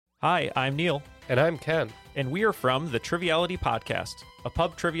Hi, I'm Neil. And I'm Ken. And we are from the Triviality Podcast, a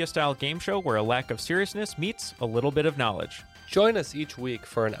pub trivia-style game show where a lack of seriousness meets a little bit of knowledge. Join us each week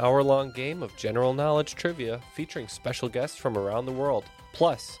for an hour-long game of general knowledge trivia featuring special guests from around the world,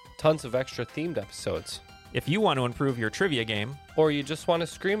 plus tons of extra themed episodes. If you want to improve your trivia game, or you just want to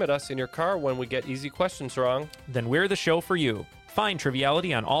scream at us in your car when we get easy questions wrong, then we're the show for you. Find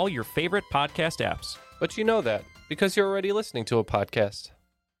Triviality on all your favorite podcast apps. But you know that because you're already listening to a podcast.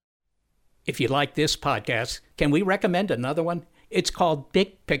 If you like this podcast, can we recommend another one? It's called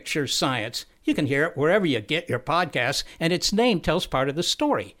Big Picture Science. You can hear it wherever you get your podcasts, and its name tells part of the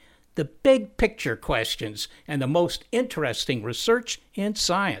story. The big picture questions and the most interesting research in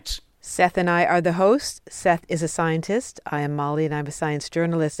science. Seth and I are the hosts. Seth is a scientist. I am Molly, and I'm a science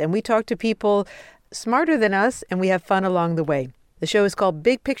journalist. And we talk to people smarter than us, and we have fun along the way. The show is called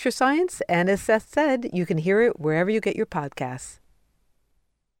Big Picture Science, and as Seth said, you can hear it wherever you get your podcasts.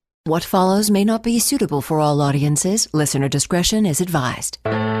 What follows may not be suitable for all audiences. Listener discretion is advised.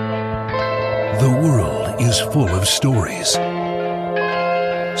 The world is full of stories.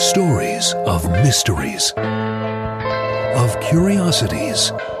 Stories of mysteries, of curiosities,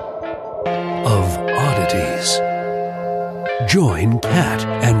 of oddities. Join Kat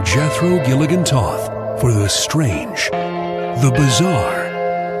and Jethro Gilligan-Toth for the strange, the bizarre,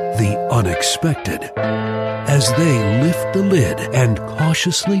 the unexpected, as they lift the lid and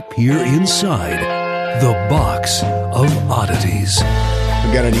cautiously peer inside the box of oddities.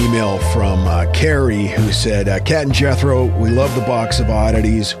 We got an email from Carrie who said, Kat and Jethro, we love the box of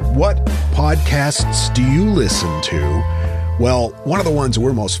oddities. What podcasts do you listen to? Well, one of the ones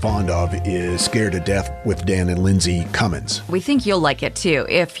we're most fond of is Scared to Death with Dan and Lindsay Cummins. We think you'll like it too.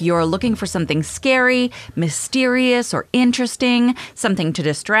 If you're looking for something scary, mysterious, or interesting, something to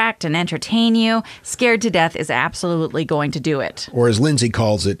distract and entertain you, Scared to Death is absolutely going to do it. Or as Lindsay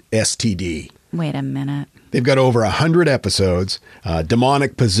calls it, STD. Wait a minute. They've got over 100 episodes,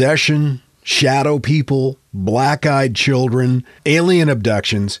 demonic possession, shadow people, black-eyed children, alien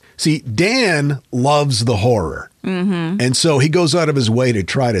abductions. See, Dan loves the horror. Mm-hmm. And so he goes out of his way to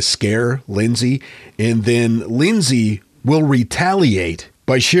try to scare Lindsay, and then Lindsay will retaliate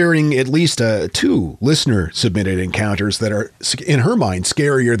by sharing at least 2 listener-submitted encounters that are, in her mind,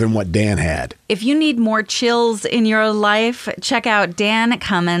 scarier than what Dan had. If you need more chills in your life, check out Dan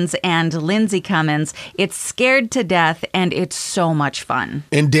Cummins and Lindsay Cummins. It's Scared to Death, and it's so much fun.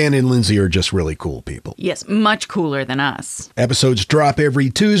 And Dan and Lindsay are just really cool people. Yes, much cooler than us. Episodes drop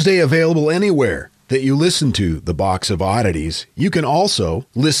every Tuesday, available anywhere that you listen to the Box of Oddities. You can also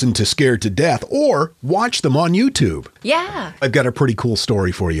listen to Scared to Death or watch them on YouTube. Yeah. I've got a pretty cool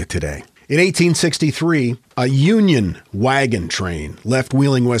story for you today. In 1863, a Union wagon train left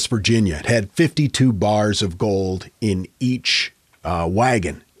Wheeling, West Virginia. It had 52 bars of gold in each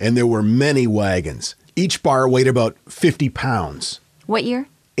wagon, and there were many wagons. Each bar weighed about 50 pounds. What year?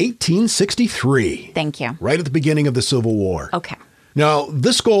 1863. Thank you. Right at the beginning of the Civil War. Okay. Now,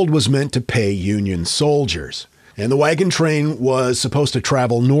 this gold was meant to pay Union soldiers, and the wagon train was supposed to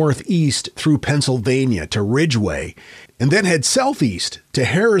travel northeast through Pennsylvania to Ridgeway, and then head southeast to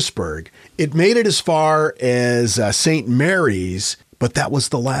Harrisburg. It made it as far as St. Mary's, but that was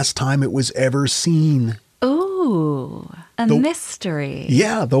the last time it was ever seen. Ooh, a mystery.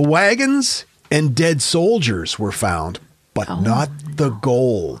 Yeah, the wagons and dead soldiers were found, but not the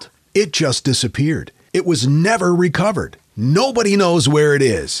gold. It just disappeared. It was never recovered. Nobody knows where it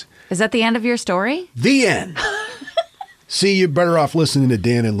is. Is that the end of your story? The end. See, you're better off listening to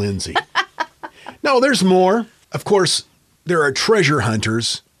Dan and Lindsay. No, there's more. Of course, there are treasure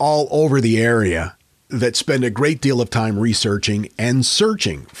hunters all over the area that spend a great deal of time researching and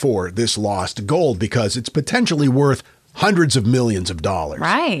searching for this lost gold because it's potentially worth hundreds of millions of dollars.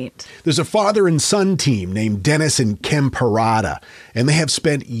 Right. There's a father and son team named Dennis and Kim Parada, and they have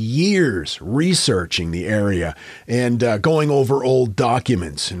spent years researching the area and going over old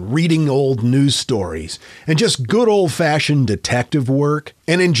documents and reading old news stories and just good old-fashioned detective work.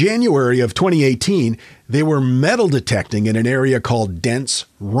 And in January of 2018, they were metal detecting in an area called Dents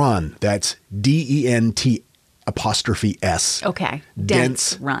Run. That's DENT''S. Okay.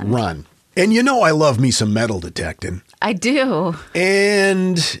 Dents Run. And you know I love me some metal detecting. I do.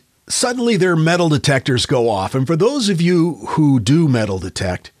 And suddenly their metal detectors go off. And for those of you who do metal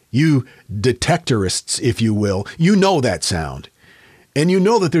detect, you detectorists, if you will, you know that sound. And you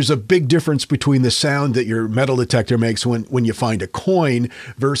know that there's a big difference between the sound that your metal detector makes when you find a coin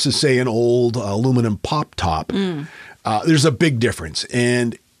versus, say, an old aluminum pop top. There's a big difference.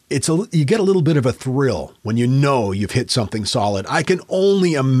 And you get a little bit of a thrill when you know you've hit something solid. I can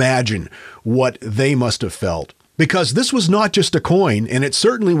only imagine what they must have felt. because this was not just a coin, and it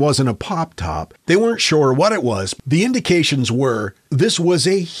certainly wasn't a pop top. They weren't sure what it was. The indications were this was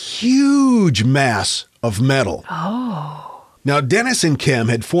a huge mass of metal. Oh. Now, Dennis and Kim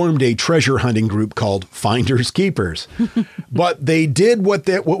had formed a treasure hunting group called Finders Keepers, but they did what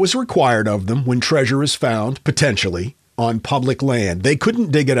was required of them when treasure is found, potentially, on public land. They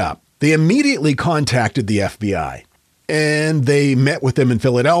couldn't dig it up. They immediately contacted the FBI, and they met with them in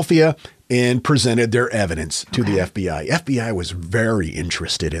Philadelphia and presented their evidence to the FBI. FBI was very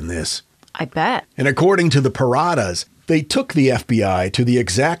interested in this. I bet. And according to the Paradas, they took the FBI to the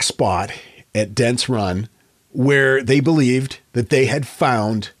exact spot at Dent's Run where they believed that they had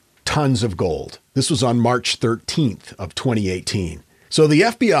found tons of gold. This was on March 13th of 2018. So the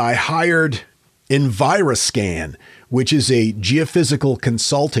FBI hired Enviroscan, which is a geophysical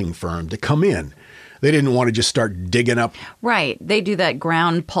consulting firm, to come in. They didn't want to just start digging up. Right. They do that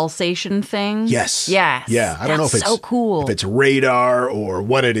ground pulsation thing. Yes. Yes. Yeah. I don't know if it's so cool. If it's radar or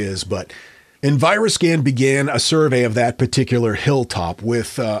what it is, but Enviroscan began a survey of that particular hilltop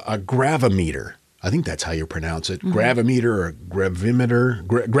with a gravimeter. I think that's how you pronounce it. Mm-hmm. Gravimeter or gravimeter?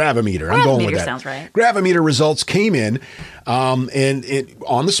 Gravimeter. I'm going with that. Sounds right. Gravimeter results came in on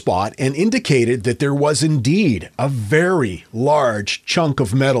the spot and indicated that there was indeed a very large chunk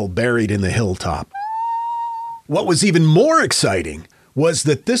of metal buried in the hilltop. What was even more exciting was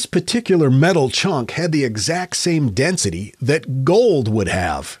that this particular metal chunk had the exact same density that gold would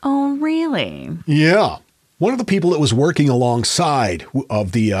have. Oh, really? Yeah. One of the people that was working alongside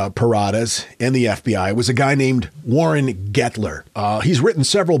of the Paradas and the FBI was a guy named Warren Gettler. He's written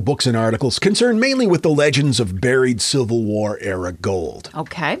several books and articles concerned mainly with the legends of buried Civil War era gold.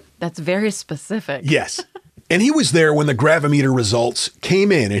 Okay. That's very specific. Yes. And he was there when the gravimeter results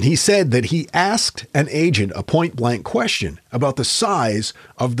came in, and he said that he asked an agent a point-blank question about the size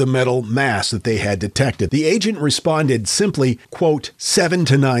of the metal mass that they had detected. The agent responded simply, quote, 7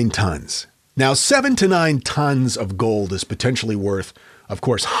 to 9 tons. Now, 7 to 9 tons of gold is potentially worth, of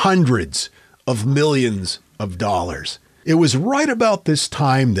course, hundreds of millions of dollars. It was right about this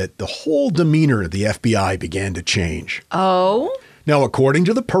time that the whole demeanor of the FBI began to change. Oh? Now, according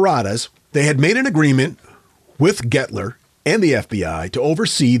to the Paradas, they had made an agreement with Gettler and the FBI to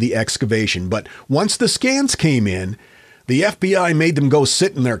oversee the excavation. But once the scans came in, the FBI made them go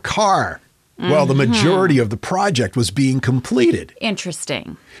sit in their car while the majority of the project was being completed.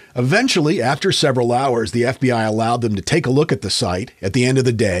 Interesting. Eventually, after several hours, the FBI allowed them to take a look at the site at the end of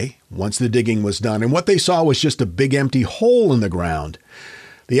the day, once the digging was done. And what they saw was just a big empty hole in the ground.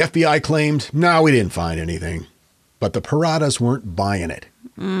 The FBI claimed, no, we didn't find anything. But the Paradas weren't buying it.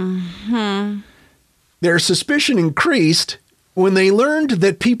 Mm-hmm. Their suspicion increased when they learned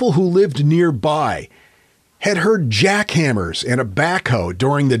that people who lived nearby had heard jackhammers and a backhoe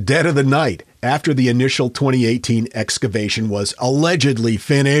during the dead of the night after the initial 2018 excavation was allegedly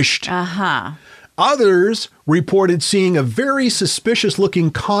finished. Uh-huh. Others reported seeing a very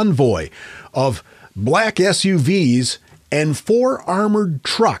suspicious-looking convoy of black SUVs and 4 armored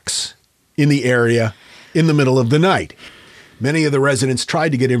trucks in the area in the middle of the night. Many of the residents tried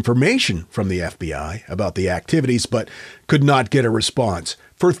to get information from the FBI about the activities, but could not get a response.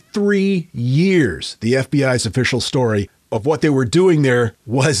 For 3 years, the FBI's official story of what they were doing there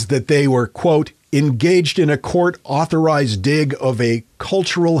was that they were, quote, engaged in a court-authorized dig of a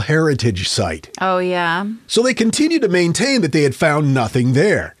cultural heritage site. Oh, yeah? So they continued to maintain that they had found nothing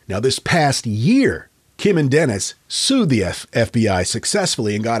there. Now, this past year, Kim and Dennis sued the FBI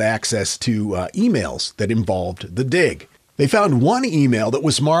successfully and got access to emails that involved the dig. They found one email that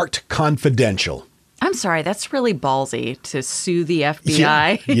was marked confidential. I'm sorry, that's really ballsy to sue the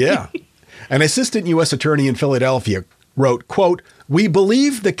FBI. Yeah. An assistant U.S. attorney in Philadelphia wrote, quote, we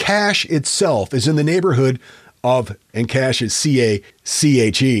believe the cache itself is in the neighborhood of, and cache is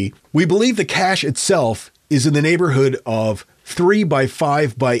C-A-C-H-E, we believe the cache itself is in the neighborhood of 3 by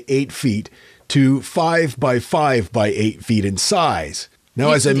 5 by 8 feet to 5 by 5 by 8 feet in size.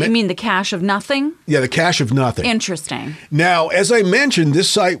 Now, You mean the cache of nothing? Yeah, the cache of nothing. Interesting. Now, as I mentioned, this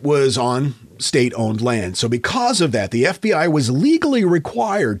site was on state-owned land. So because of that, the FBI was legally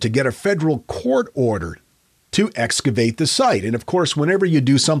required to get a federal court order to excavate the site. And of course, whenever you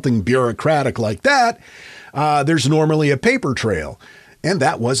do something bureaucratic like that, there's normally a paper trail. And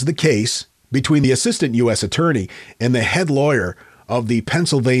that was the case between the assistant U.S. attorney and the head lawyer of the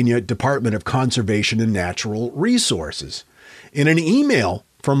Pennsylvania Department of Conservation and Natural Resources. In an email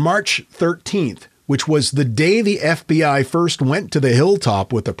from March 13th, which was the day the FBI first went to the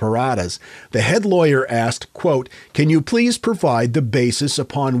hilltop with the Paradas, the head lawyer asked, quote, "Can you please provide the basis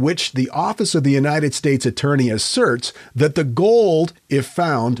upon which the Office of the United States Attorney asserts that the gold, if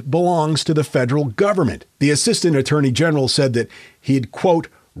found, belongs to the federal government?" The Assistant Attorney General said that he'd, quote,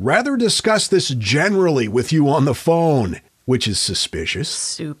 "rather discuss this generally with you on the phone," which is suspicious.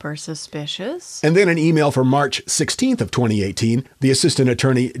 Super suspicious. And then an email from March 16th of 2018, the assistant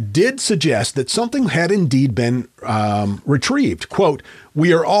attorney did suggest that something had indeed been retrieved. Quote,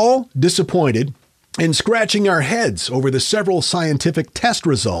 "We are all disappointed and scratching our heads over the several scientific test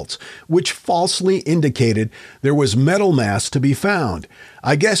results, which falsely indicated there was metal mass to be found.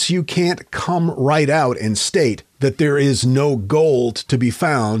 I guess you can't come right out and state that there is no gold to be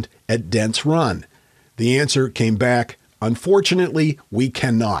found at Dent's Run." The answer came back, "Unfortunately, we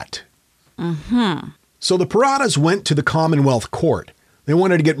cannot." So the Paradas went to the Commonwealth Court. They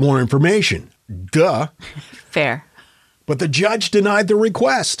wanted to get more information. Duh. Fair. But the judge denied the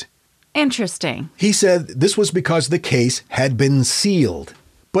request. Interesting. He said this was because the case had been sealed.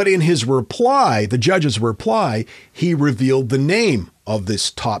 But in his reply, the judge's reply, he revealed the name of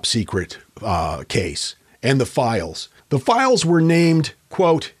this top secret case and the files. The files were named,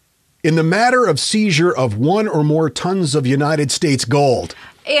 quote, "In the matter of seizure of 1 or more tons of United States gold."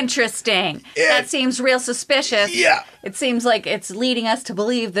 Interesting. That seems real suspicious. Yeah. It seems like it's leading us to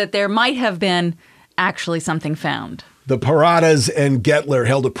believe that there might have been actually something found. The Paradas and Gettler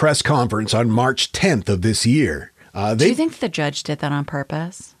held a press conference on March 10th of this year. Do you think the judge did that on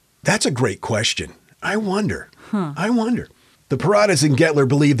purpose? That's a great question. I wonder. I wonder. The Paradas and Gettler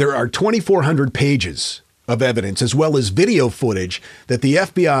believe there are 2,400 pages of evidence, as well as video footage that the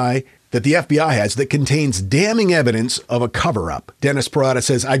FBI has that contains damning evidence of a cover-up. Dennis Parada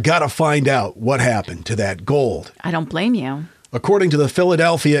says, "I gotta find out what happened to that gold." I don't blame you. According to the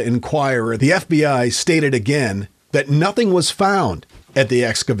Philadelphia Inquirer, the FBI stated again that nothing was found at the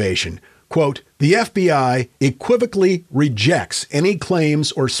excavation. Quote, "The FBI equivocally rejects any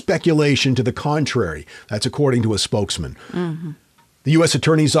claims or speculation to the contrary." That's according to a spokesman. The U.S.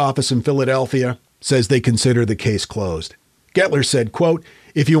 Attorney's Office in Philadelphia says they consider the case closed. Gettler said, quote,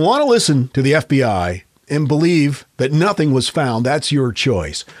 "If you want to listen to the FBI and believe that nothing was found, that's your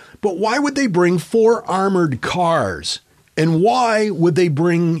choice. But why would they bring 4 armored cars? And why would they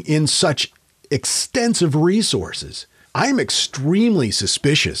bring in such extensive resources? I'm extremely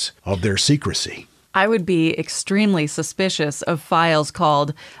suspicious of their secrecy." I would be extremely suspicious of files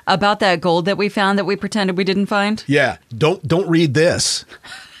called "about that gold that we found that we pretended we didn't find." Yeah, don't read this.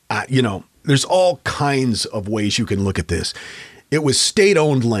 There's all kinds of ways you can look at this. It was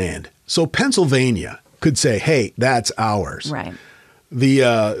state-owned land. So Pennsylvania could say, "Hey, that's ours." Right. The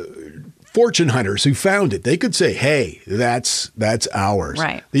fortune hunters who found it, they could say, "Hey, that's ours."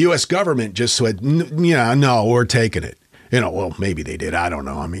 Right. The U.S. government just said, "Yeah, no, we're taking it." Well, maybe they did. I don't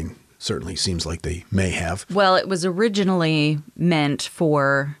know. I mean, certainly seems like they may have. Well, it was originally meant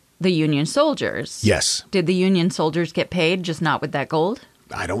for the Union soldiers. Yes. Did the Union soldiers get paid, just not with that gold?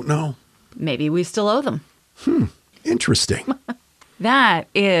 I don't know. Maybe we still owe them. Interesting. That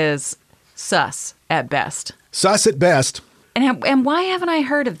is sus at best. Sus at best. And why haven't I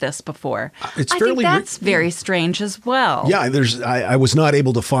heard of this before? I think that's very strange as well. Yeah, I was not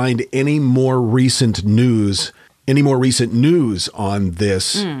able to find any more recent news on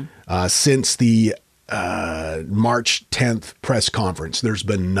this since the March 10th press conference. There's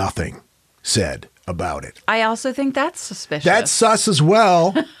been nothing said about it. I also think that's suspicious. That's sus as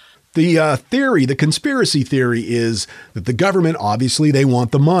well. The conspiracy theory is that the government, obviously, they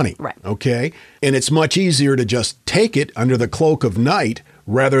want the money. Right. Okay? And it's much easier to just take it under the cloak of night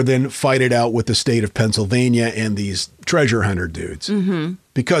rather than fight it out with the state of Pennsylvania and these treasure hunter dudes. Mm-hmm.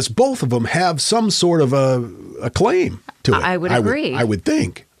 Because both of them have some sort of a claim to it. I would agree. I would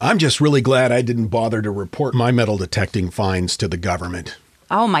think. I'm just really glad I didn't bother to report my metal detecting finds to the government.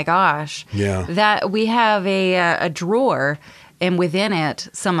 Oh, my gosh. Yeah. That we have a drawer, and within it,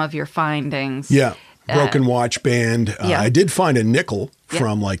 some of your findings. Yeah. Broken watch band. Yeah. I did find a nickel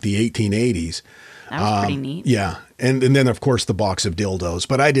from like the 1880s. That was pretty neat. Yeah. And then, of course, the box of dildos.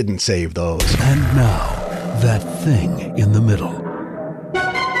 But I didn't save those. And now, that thing in the middle.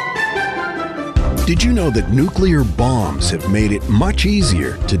 Did you know that nuclear bombs have made it much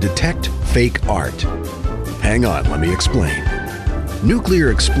easier to detect fake art? Hang on, let me explain. Nuclear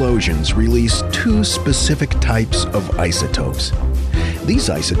explosions release 2 specific types of isotopes. These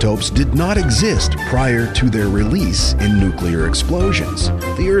isotopes did not exist prior to their release in nuclear explosions,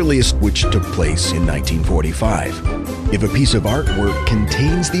 the earliest which took place in 1945. If a piece of artwork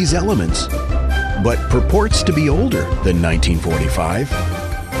contains these elements, but purports to be older than 1945,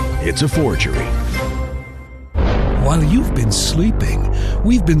 it's a forgery. While you've been sleeping,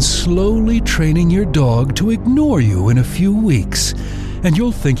 we've been slowly training your dog to ignore you in a few weeks, and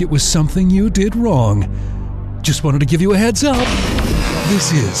you'll think it was something you did wrong. Just wanted to give you a heads up.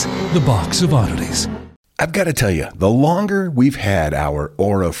 This is the Box of Oddities. I've got to tell you, the longer we've had our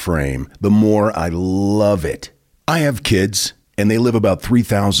Aura frame, the more I love it. I have kids, and they live about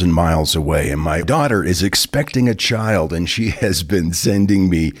 3,000 miles away, and my daughter is expecting a child, and she has been sending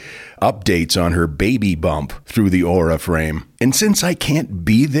me updates on her baby bump through the Aura frame. And since I can't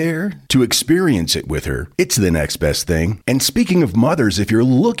be there to experience it with her, it's the next best thing. And speaking of mothers, if you're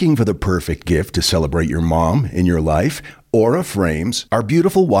looking for the perfect gift to celebrate your mom in your life, Aura frames are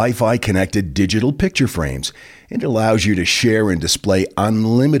beautiful Wi-Fi connected digital picture frames. It allows you to share and display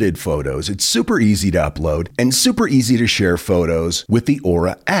unlimited photos. It's super easy to upload and super easy to share photos with the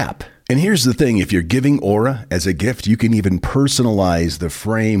Aura app. And here's the thing, if you're giving Aura as a gift, you can even personalize the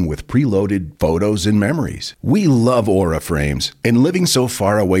frame with preloaded photos and memories. We love Aura frames, and living so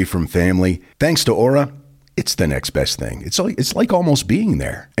far away from family, thanks to Aura, it's the next best thing. It's like almost being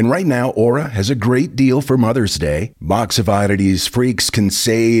there. And right now, Aura has a great deal for Mother's Day. Box of Oddities freaks can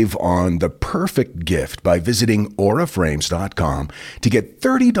save on the perfect gift by visiting auraframes.com to get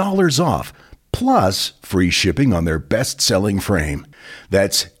 $30 off, plus free shipping on their best-selling frame.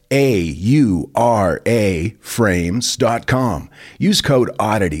 That's auraframes.com. Use code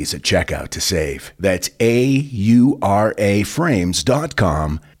oddities at checkout to save. That's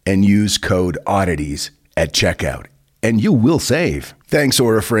auraframes.com and use code oddities at checkout, and you will save. Thanks,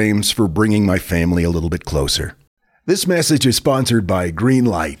 Aura Frames, for bringing my family a little bit closer. This message is sponsored by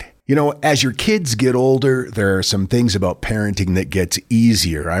Greenlight. You know, as your kids get older, there are some things about parenting that gets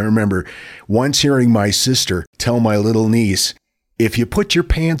easier. I remember once hearing my sister tell my little niece, "If you put your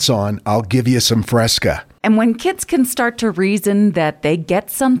pants on, I'll give you some Fresca." And when kids can start to reason that they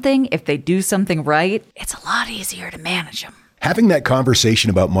get something if they do something right, it's a lot easier to manage them. Having that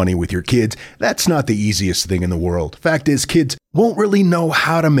conversation about money with your kids, that's not the easiest thing in the world. Fact is, kids won't really know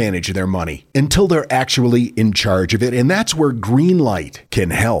how to manage their money until they're actually in charge of it, and that's where Greenlight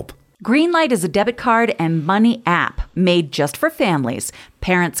can help. Greenlight is a debit card and money app made just for families.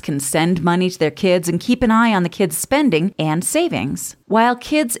 Parents can send money to their kids and keep an eye on the kids' spending and savings, while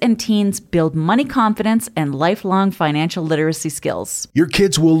kids and teens build money confidence and lifelong financial literacy skills. Your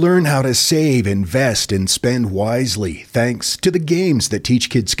kids will learn how to save, invest, and spend wisely thanks to the games that teach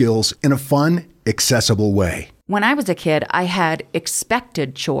kids skills in a fun, accessible way. When I was a kid, I had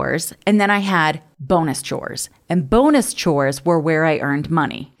expected chores, and then I had bonus chores. And bonus chores were where I earned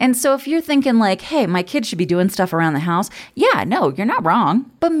money. And so if you're thinking like, hey, my kids should be doing stuff around the house, yeah, no, you're not wrong.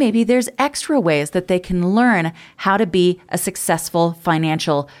 But maybe there's extra ways that they can learn how to be a successful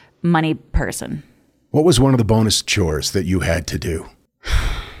financial money person. What was one of the bonus chores that you had to do?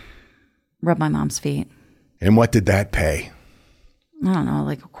 Rub my mom's feet. And what did that pay? I don't know,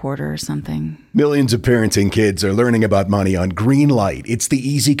 like a quarter or something. Millions of parents and kids are learning about money on Greenlight. It's the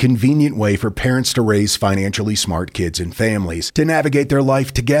easy, convenient way for parents to raise financially smart kids and families to navigate their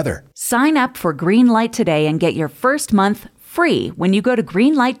life together. Sign up for Greenlight today and get your first month free when you go to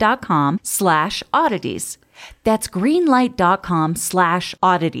greenlight.com/oddities. That's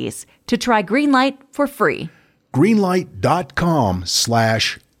greenlight.com/oddities to try Greenlight for free.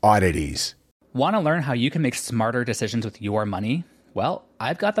 Greenlight.com/oddities. Want to learn how you can make smarter decisions with your money? Well,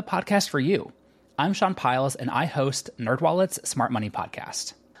 I've got the podcast for you. I'm Sean Piles, and I host NerdWallet's Smart Money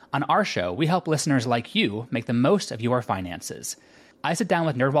Podcast. On our show, we help listeners like you make the most of your finances. I sit down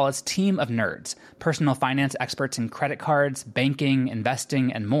with NerdWallet's team of nerds, personal finance experts in credit cards, banking,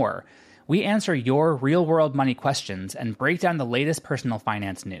 investing, and more. We answer your real-world money questions and break down the latest personal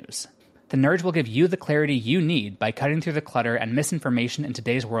finance news. The nerds will give you the clarity you need by cutting through the clutter and misinformation in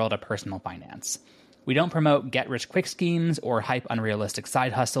today's world of personal finance. We don't promote get-rich-quick schemes or hype unrealistic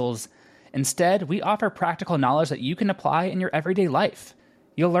side hustles. Instead, we offer practical knowledge that you can apply in your everyday life.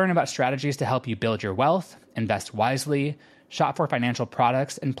 You'll learn about strategies to help you build your wealth, invest wisely, shop for financial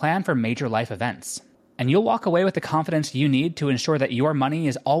products, and plan for major life events. And you'll walk away with the confidence you need to ensure that your money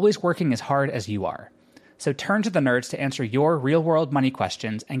is always working as hard as you are. So turn to the nerds to answer your real-world money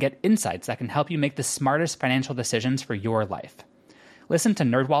questions and get insights that can help you make the smartest financial decisions for your life. Listen to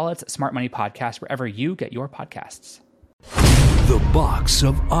NerdWallet's Smart Money Podcast wherever you get your podcasts. The Box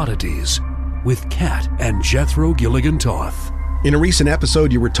of Oddities with Kat and Jethro Gilligan Toth. In a recent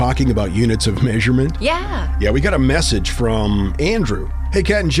episode, you were talking about units of measurement. Yeah. Yeah, we got a message from Andrew. Hey,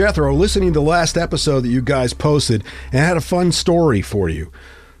 Kat and Jethro, listening to the last episode that you guys posted, and I had a fun story for you.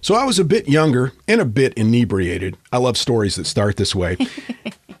 So I was a bit younger and a bit inebriated. I love stories that start this way.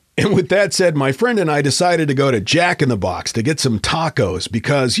 And with that said, my friend and I decided to go to Jack in the Box to get some tacos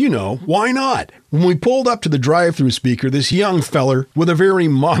because, why not? When we pulled up to the drive-thru speaker, this young feller with a very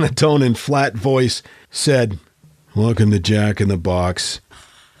monotone and flat voice said, "Welcome to Jack in the Box.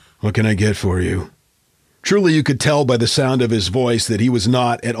 What can I get for you?" Truly, you could tell by the sound of his voice that he was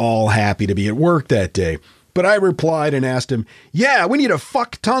not at all happy to be at work that day. But I replied and asked him, "Yeah, we need a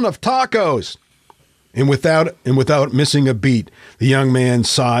fuck ton of tacos." And without missing a beat, the young man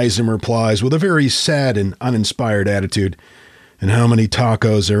sighs and replies with a very sad and uninspired attitude, "And how many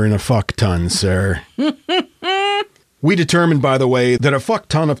tacos are in a fuck ton, sir?" We determined, by the way, that a fuck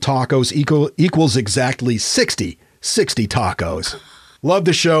ton of tacos equals exactly 60 tacos. Love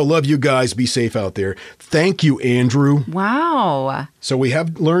the show. Love you guys. Be safe out there. Thank you, Andrew. Wow. So we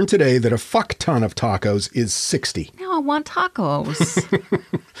have learned today that a fuck ton of tacos is 60. Now I want tacos.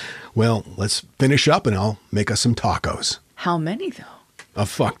 Well, let's finish up and I'll make us some tacos. How many, though? A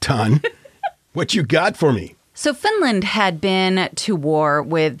fuck ton. What you got for me? So Finland had been to war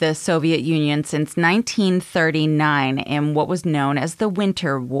with the Soviet Union since 1939 in what was known as the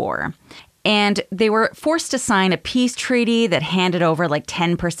Winter War. And they were forced to sign a peace treaty that handed over like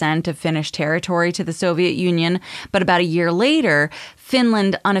 10% of Finnish territory to the Soviet Union. But about a year later,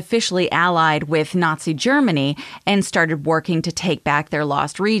 Finland unofficially allied with Nazi Germany and started working to take back their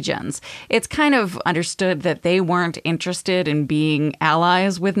lost regions. It's kind of understood that they weren't interested in being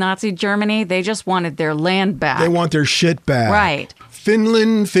allies with Nazi Germany. They just wanted their land back. They want their shit back. Right.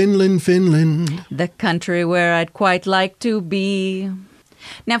 Finland, Finland, Finland. The country where I'd quite like to be.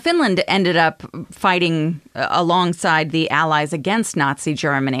 Now, Finland ended up fighting alongside the Allies against Nazi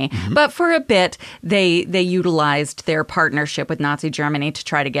Germany. Mm-hmm. But for a bit, they utilized their partnership with Nazi Germany to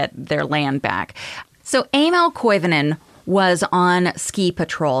try to get their land back. So Emil Koivunen was on ski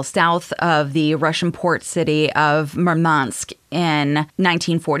patrol south of the Russian port city of Murmansk in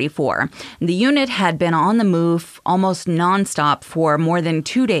 1944. The unit had been on the move almost nonstop for more than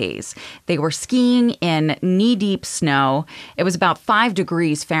 2 days. They were skiing in knee-deep snow. It was about 5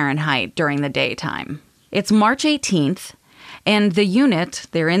 degrees Fahrenheit during the daytime. It's March 18th. And the unit,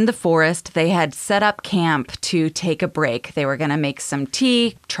 they're in the forest. They had set up camp to take a break. They were going to make some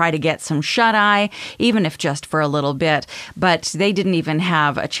tea, try to get some shut-eye, even if just for a little bit. But they didn't even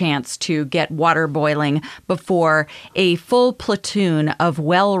have a chance to get water boiling before a full platoon of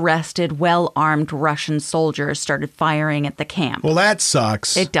well-rested, well-armed Russian soldiers started firing at the camp. Well, that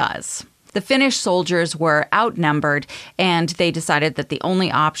sucks. It does. The Finnish soldiers were outnumbered, and they decided that the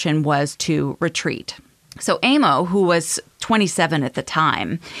only option was to retreat. So Amo, who was 27 at the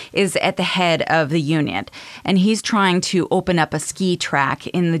time, is at the head of the unit, and he's trying to open up a ski track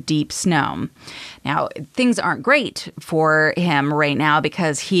in the deep snow. Now, things aren't great for him right now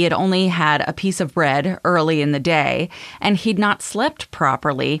because he had only had a piece of bread early in the day, and he'd not slept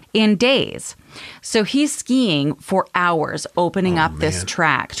properly in days. So he's skiing for hours, opening up this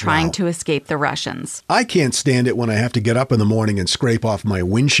track, trying to escape the Russians. I can't stand it when I have to get up in the morning and scrape off my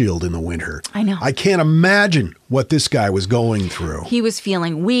windshield in the winter. I know. I can't imagine what this guy was going through. He was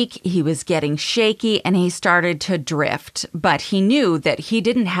feeling weak, he was getting shaky, and he started to drift. But he knew that he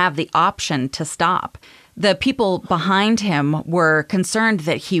didn't have the option to stop. The people behind him were concerned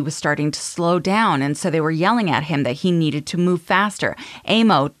that he was starting to slow down, and so they were yelling at him that he needed to move faster.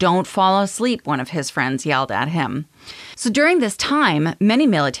 Amo, don't fall asleep, one of his friends yelled at him. So during this time, many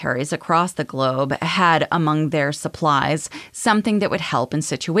militaries across the globe had among their supplies something that would help in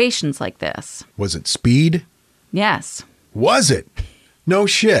situations like this. Was it speed? Yes. Was it? No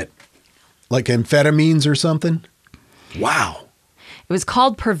shit. Like amphetamines or something? Wow. It was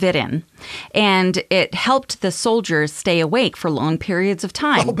called Pervitin, and it helped the soldiers stay awake for long periods of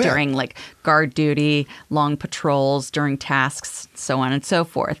time during like guard duty, long patrols, during tasks, so on and so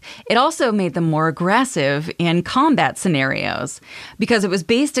forth. It also made them more aggressive in combat scenarios because it was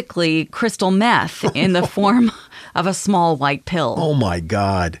basically crystal meth in the form of a small white pill. Oh my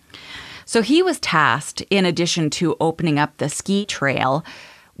God. So he was tasked, in addition to opening up the ski trail,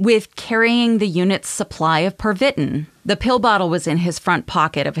 with carrying the unit's supply of Pervitin. The pill bottle was in his front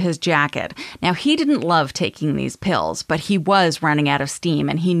pocket of his jacket. Now, he didn't love taking these pills, but he was running out of steam,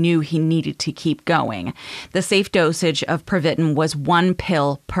 and he knew he needed to keep going. The safe dosage of Pervitin was 1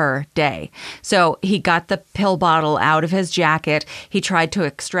 pill per day. So he got the pill bottle out of his jacket. He tried to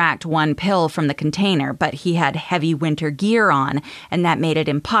extract 1 pill from the container, but he had heavy winter gear on, and that made it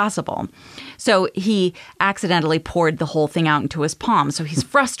impossible. So he accidentally poured the whole thing out into his palm. So he's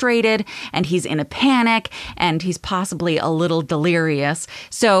frustrated, and he's in a panic, and he's possibly a little delirious.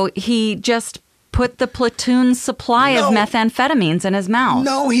 So he just put the platoon's supply of methamphetamines in his mouth.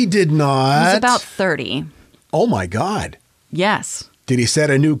 No, he did not. He was about 30. Oh, my God. Yes. Did he set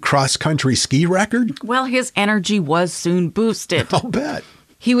a new cross-country ski record? Well, his energy was soon boosted. I'll bet.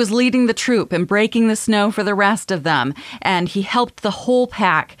 He was leading the troop and breaking the snow for the rest of them, and he helped the whole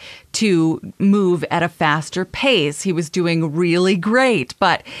pack to move at a faster pace. He was doing really great,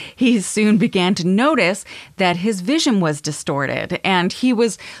 but he soon began to notice that his vision was distorted, and he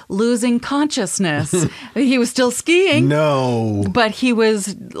was losing consciousness. He was still skiing. No. But he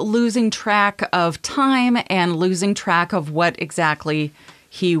was losing track of time and losing track of what exactly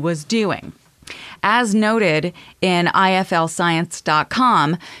he was doing. As noted in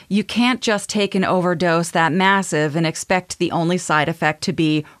IFLscience.com, you can't just take an overdose that massive and expect the only side effect to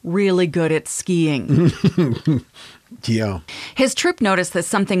be really good at skiing. Yeah. His troop noticed that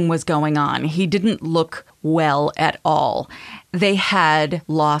something was going on. He didn't look well at all. They had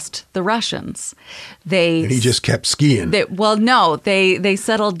lost the Russians. And he just kept skiing. They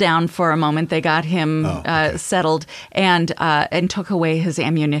settled down for a moment. They got him settled and took away his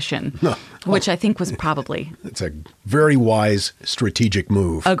ammunition, which I think was probably... It's a very wise strategic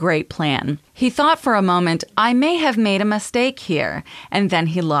move. A great plan. He thought for a moment, I may have made a mistake here, and then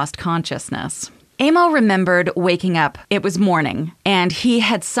he lost consciousness. Amo remembered waking up. It was morning, and he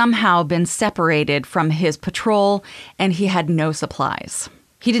had somehow been separated from his patrol, and he had no supplies.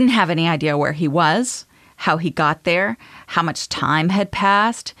 He didn't have any idea where he was, how he got there, how much time had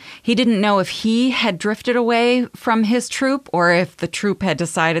passed. He didn't know if he had drifted away from his troop or if the troop had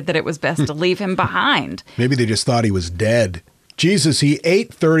decided that it was best to leave him behind. Maybe they just thought he was dead. Jesus, he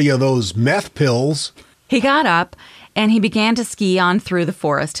ate 30 of those meth pills. He got up, and he began to ski on through the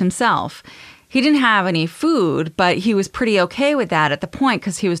forest himself. He didn't have any food, but he was pretty okay with that at the point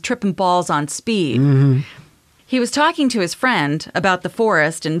because he was tripping balls on speed. Mm-hmm. He was talking to his friend about the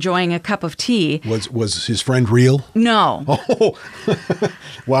forest, enjoying a cup of tea. Was his friend real? No. Oh,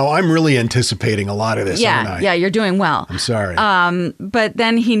 well, I'm really anticipating a lot of this, aren't I? Yeah, you're doing well. I'm sorry. But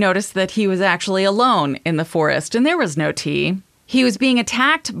then he noticed that he was actually alone in the forest, and there was no tea. He was being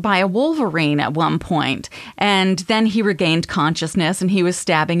attacked by a Wolverine at one point, and then he regained consciousness, and he was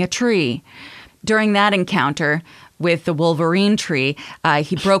stabbing a tree. During that encounter with the Wolverine tree,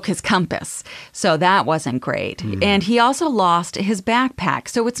 he broke his compass, so that wasn't great. And he also lost his backpack,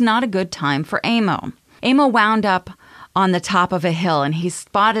 so it's not a good time for Amo. Amo wound up on the top of a hill, and he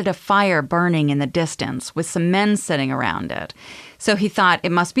spotted a fire burning in the distance with some men sitting around it. So he thought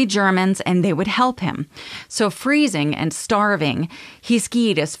it must be Germans and they would help him. So freezing and starving, he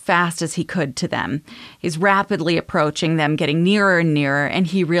skied as fast as he could to them. He's rapidly approaching them, getting nearer and nearer, and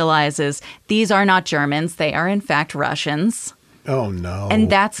he realizes these are not Germans. They are, in fact, Russians. Oh, no. And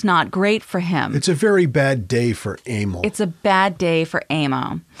that's not great for him. It's a very bad day for Amo. It's a bad day for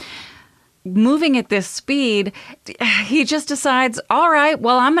Amo. Moving at this speed, he just decides, all right,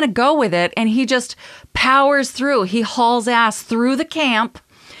 well, I'm going to go with it. And he just powers through. He hauls ass through the camp.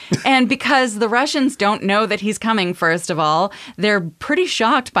 And because the Russians don't know that he's coming, first of all, they're pretty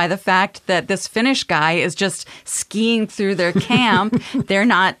shocked by the fact that this Finnish guy is just skiing through their camp. They're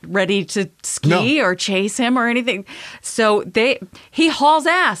not ready to ski or chase him or anything. So he hauls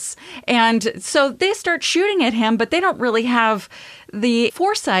ass. And so they start shooting at him, but they don't really have the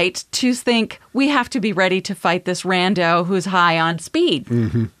foresight to think we have to be ready to fight this rando who's high on speed.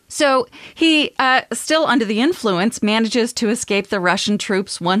 Mm-hmm. So he, still under the influence, manages to escape the Russian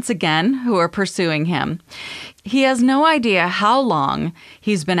troops once again, who are pursuing him. He has no idea how long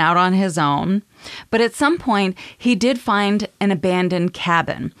he's been out on his own, but at some point he did find an abandoned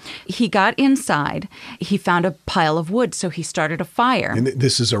cabin. He got inside. He found a pile of wood, so he started a fire. And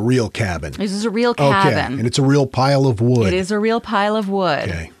this is a real cabin. This is a real cabin. Okay, and it's a real pile of wood. It is a real pile of wood.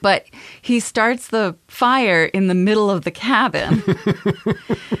 Okay. But he starts the fire in the middle of the cabin.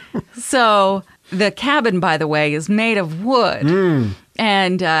 So the cabin, by the way, is made of wood.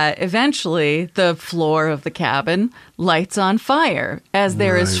 And eventually the floor of the cabin lights on fire as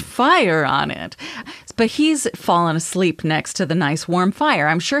there is fire on it. But he's fallen asleep next to the nice warm fire.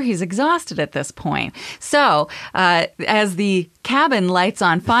 I'm sure he's exhausted at this point. So as the cabin lights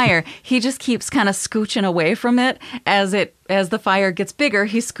on fire, he just keeps kind of scooching away from it. As the fire gets bigger,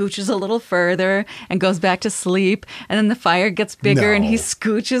 he scooches a little further and goes back to sleep. And then the fire gets bigger and he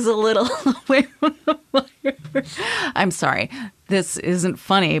scooches a little away from the fire. I'm sorry. This isn't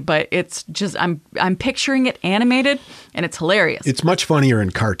funny, but it's just I'm picturing it animated, and it's hilarious. It's much funnier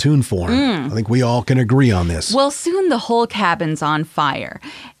in cartoon form. I think we all can agree on this. Well, soon the whole cabin's on fire,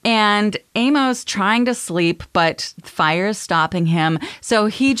 and Amo's trying to sleep, but fire is stopping him. So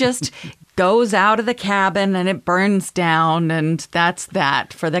he just goes out of the cabin, and it burns down, and that's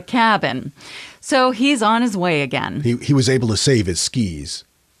that for the cabin. So he's on his way again. He was able to save his skis.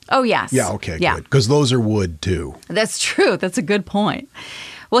 Oh, yes. Yeah, okay, Yeah. good. Because those are wood, too. That's true. That's a good point.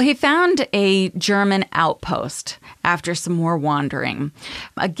 Well, he found a German outpost after some more wandering.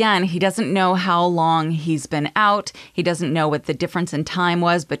 Again, he doesn't know how long he's been out. He doesn't know what the difference in time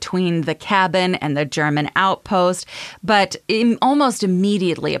was between the cabin and the German outpost. But almost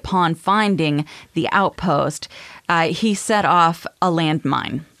immediately upon finding the outpost, he set off a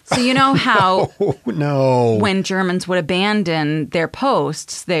landmine. So you know how when Germans would abandon their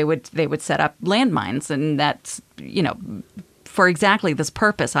posts, they would set up landmines, and that's, for exactly this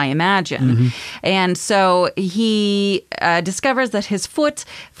purpose, I imagine. Mm-hmm. And so he discovers that his foot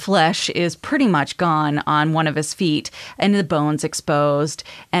flesh is pretty much gone on one of his feet and the bone's exposed,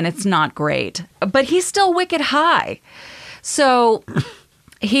 and it's not great. But he's still wicked high. So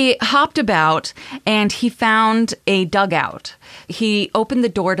he hopped about and he found a dugout. He opened the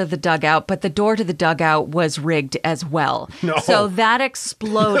door to the dugout, but the door to the dugout was rigged as well. No. So that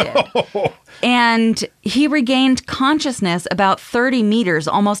exploded. No. And he regained consciousness about 30 meters,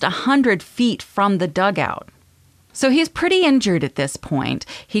 almost 100 feet from the dugout. So he's pretty injured at this point.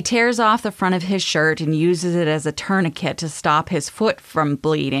 He tears off the front of his shirt and uses it as a tourniquet to stop his foot from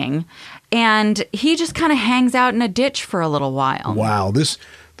bleeding. And he just kind of hangs out in a ditch for a little while. Wow, this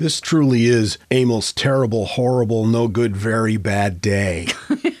truly is Emil's terrible, horrible, no good, very bad day.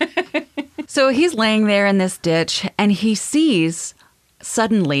 So he's laying there in this ditch, and he sees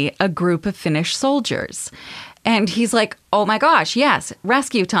suddenly a group of Finnish soldiers. And he's like, oh my gosh, yes,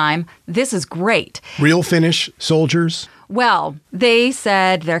 rescue time. This is great. Real Finnish soldiers? Well, they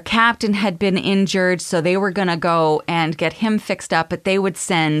said their captain had been injured, so they were going to go and get him fixed up, but they would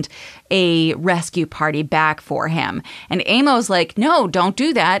send a rescue party back for him. And Amo's like, no, don't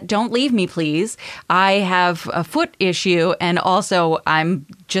do that. Don't leave me, please. I have a foot issue, and also I'm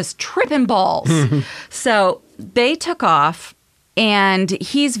just tripping balls. So they took off. And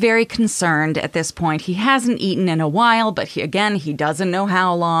he's very concerned at this point. He hasn't eaten in a while, but he doesn't know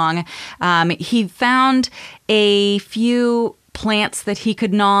how long. He found a few plants that he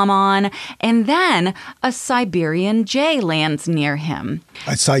could nom on, and then a Siberian jay lands near him.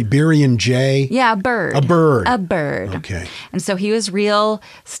 A Siberian jay? Yeah, a bird. A bird. A bird. Okay. And so he was real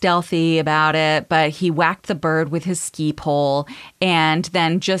stealthy about it, but he whacked the bird with his ski pole and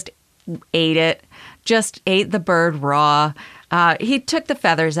then just ate it, just ate the bird raw. He took the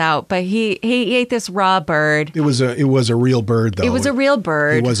feathers out, but he ate this raw bird. It was a real bird, though. It was a real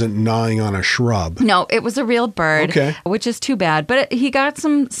bird. It wasn't gnawing on a shrub. No, it was a real bird, okay. Which is too bad. But he got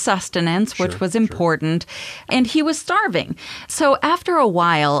some sustenance, which was important, and he was starving. So after a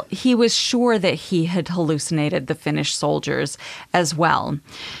while, he was sure that he had hallucinated the Finnish soldiers as well.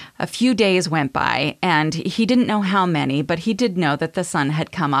 A few days went by, and he didn't know how many, but he did know that the sun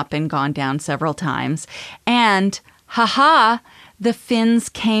had come up and gone down several times. And the Finns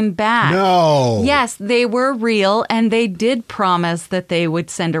came back. No. Yes, they were real, and they did promise that they would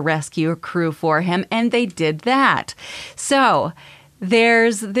send a rescue crew for him, and they did that. So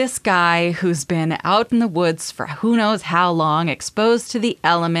there's this guy who's been out in the woods for who knows how long, exposed to the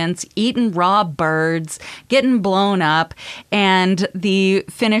elements, eating raw birds, getting blown up, and the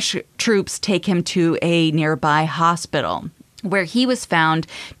Finnish troops take him to a nearby hospital, where he was found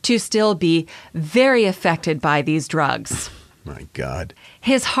to still be very affected by these drugs. My God.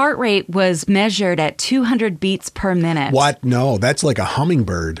 His heart rate was measured at 200 beats per minute. What? No, that's like a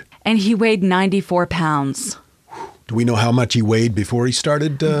hummingbird. And he weighed 94 pounds. Do we know how much he weighed before he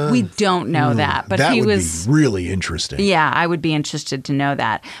started? We don't know that, but that he would was be really interesting. Yeah, I would be interested to know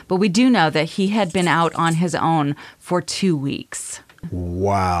that. But we do know that he had been out on his own for 2 weeks.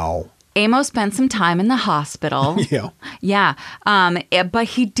 Wow. Amo spent some time in the hospital. Yeah. But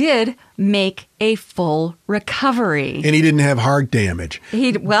he did make a full recovery. And he didn't have heart damage.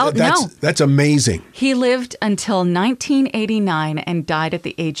 No. That's amazing. He lived until 1989 and died at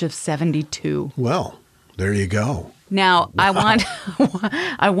the age of 72. Well, there you go. Now, wow.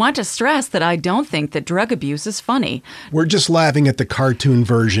 I want to stress that I don't think that drug abuse is funny. We're just laughing at the cartoon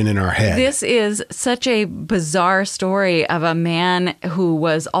version in our head. This is such a bizarre story of a man who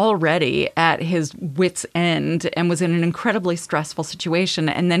was already at his wit's end and was in an incredibly stressful situation,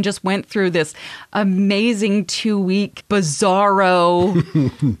 and then just went through this amazing 2-week bizarro,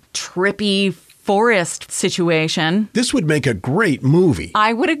 trippy forest situation. This would make a great movie.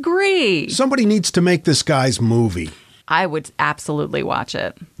 I would agree. Somebody needs to make this guy's movie. I would absolutely watch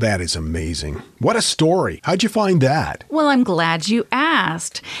it. That is amazing. What a story. How'd you find that? Well, I'm glad you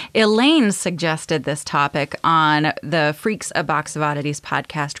asked. Elaine suggested this topic on the Freaks, a Box of Oddities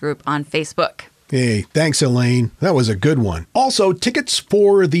podcast group on Facebook. Hey, thanks, Elaine. That was a good one. Also, tickets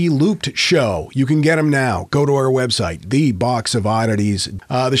for the Looped show. You can get them now. Go to our website, The Box of Oddities.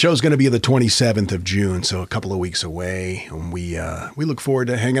 The show's going to be the 27th of June, so a couple of weeks away. And we look forward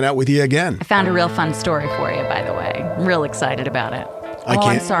to hanging out with you again. I found a real fun story for you, by the way. I'm real excited about it.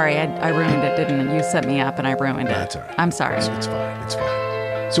 I'm sorry. I ruined it, didn't I? You set me up and I ruined it. That's all right. I'm sorry. It's fine. It's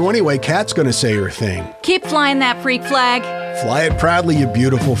fine. So anyway, Kat's going to say her thing. Keep flying that freak flag. Fly it proudly, you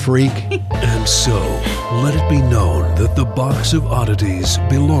beautiful freak. And so, let it be known that the Box of Oddities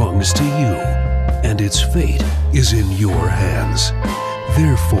belongs to you, and its fate is in your hands.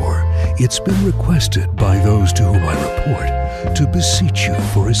 Therefore, it's been requested by those to whom I report to beseech you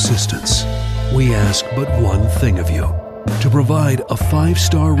for assistance. We ask but one thing of you, to provide a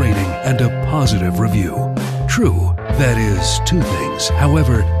 5-star rating and a positive review. True, that is 2 things.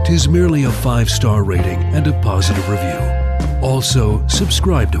 However, 'tis merely a 5-star rating and a positive review. Also,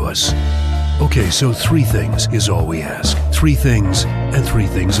 subscribe to us. Okay, so 3 things is all we ask. 3 things and 3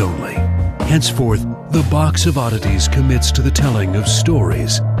 things only. Henceforth, the Box of Oddities commits to the telling of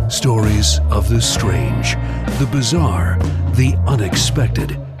stories. Stories of the strange, the bizarre, the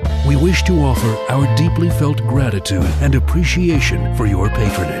unexpected. We wish to offer our deeply felt gratitude and appreciation for your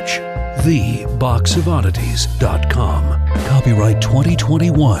patronage. TheBoxOfOddities.com. Copyright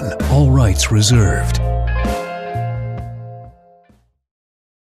 2021. All rights reserved.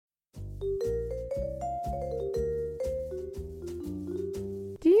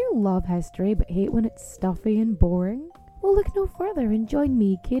 Do you love history but hate when it's stuffy and boring? Well, look no further and join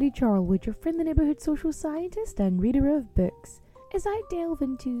me, Katie Charlwood, your friendly neighbourhood social scientist and reader of books, as I delve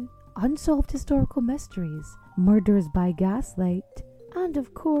into unsolved historical mysteries, murders by gaslight, and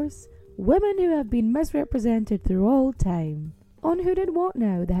of course, women who have been misrepresented through all time. On Who Did What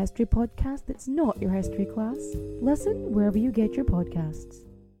Now, the history podcast that's not your history class. Listen wherever you get your podcasts.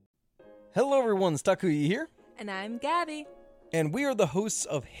 Hello everyone, Takuya here. And I'm Gabby. And we are the hosts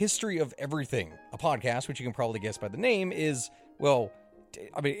of History of Everything, a podcast which you can probably guess by the name is, well,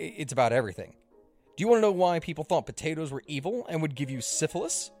 it's about everything. Do you want to know why people thought potatoes were evil and would give you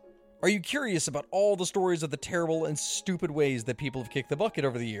syphilis? Are you curious about all the stories of the terrible and stupid ways that people have kicked the bucket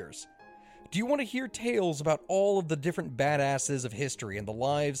over the years? Do you want to hear tales about all of the different badasses of history and the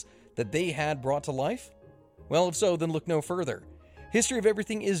lives that they had brought to life? Well, if so, then look no further. History of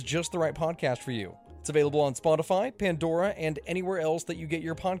Everything is just the right podcast for you. It's available on Spotify, Pandora, and anywhere else that you get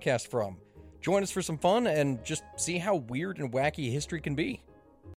your podcast from. Join us for some fun and just see how weird and wacky history can be.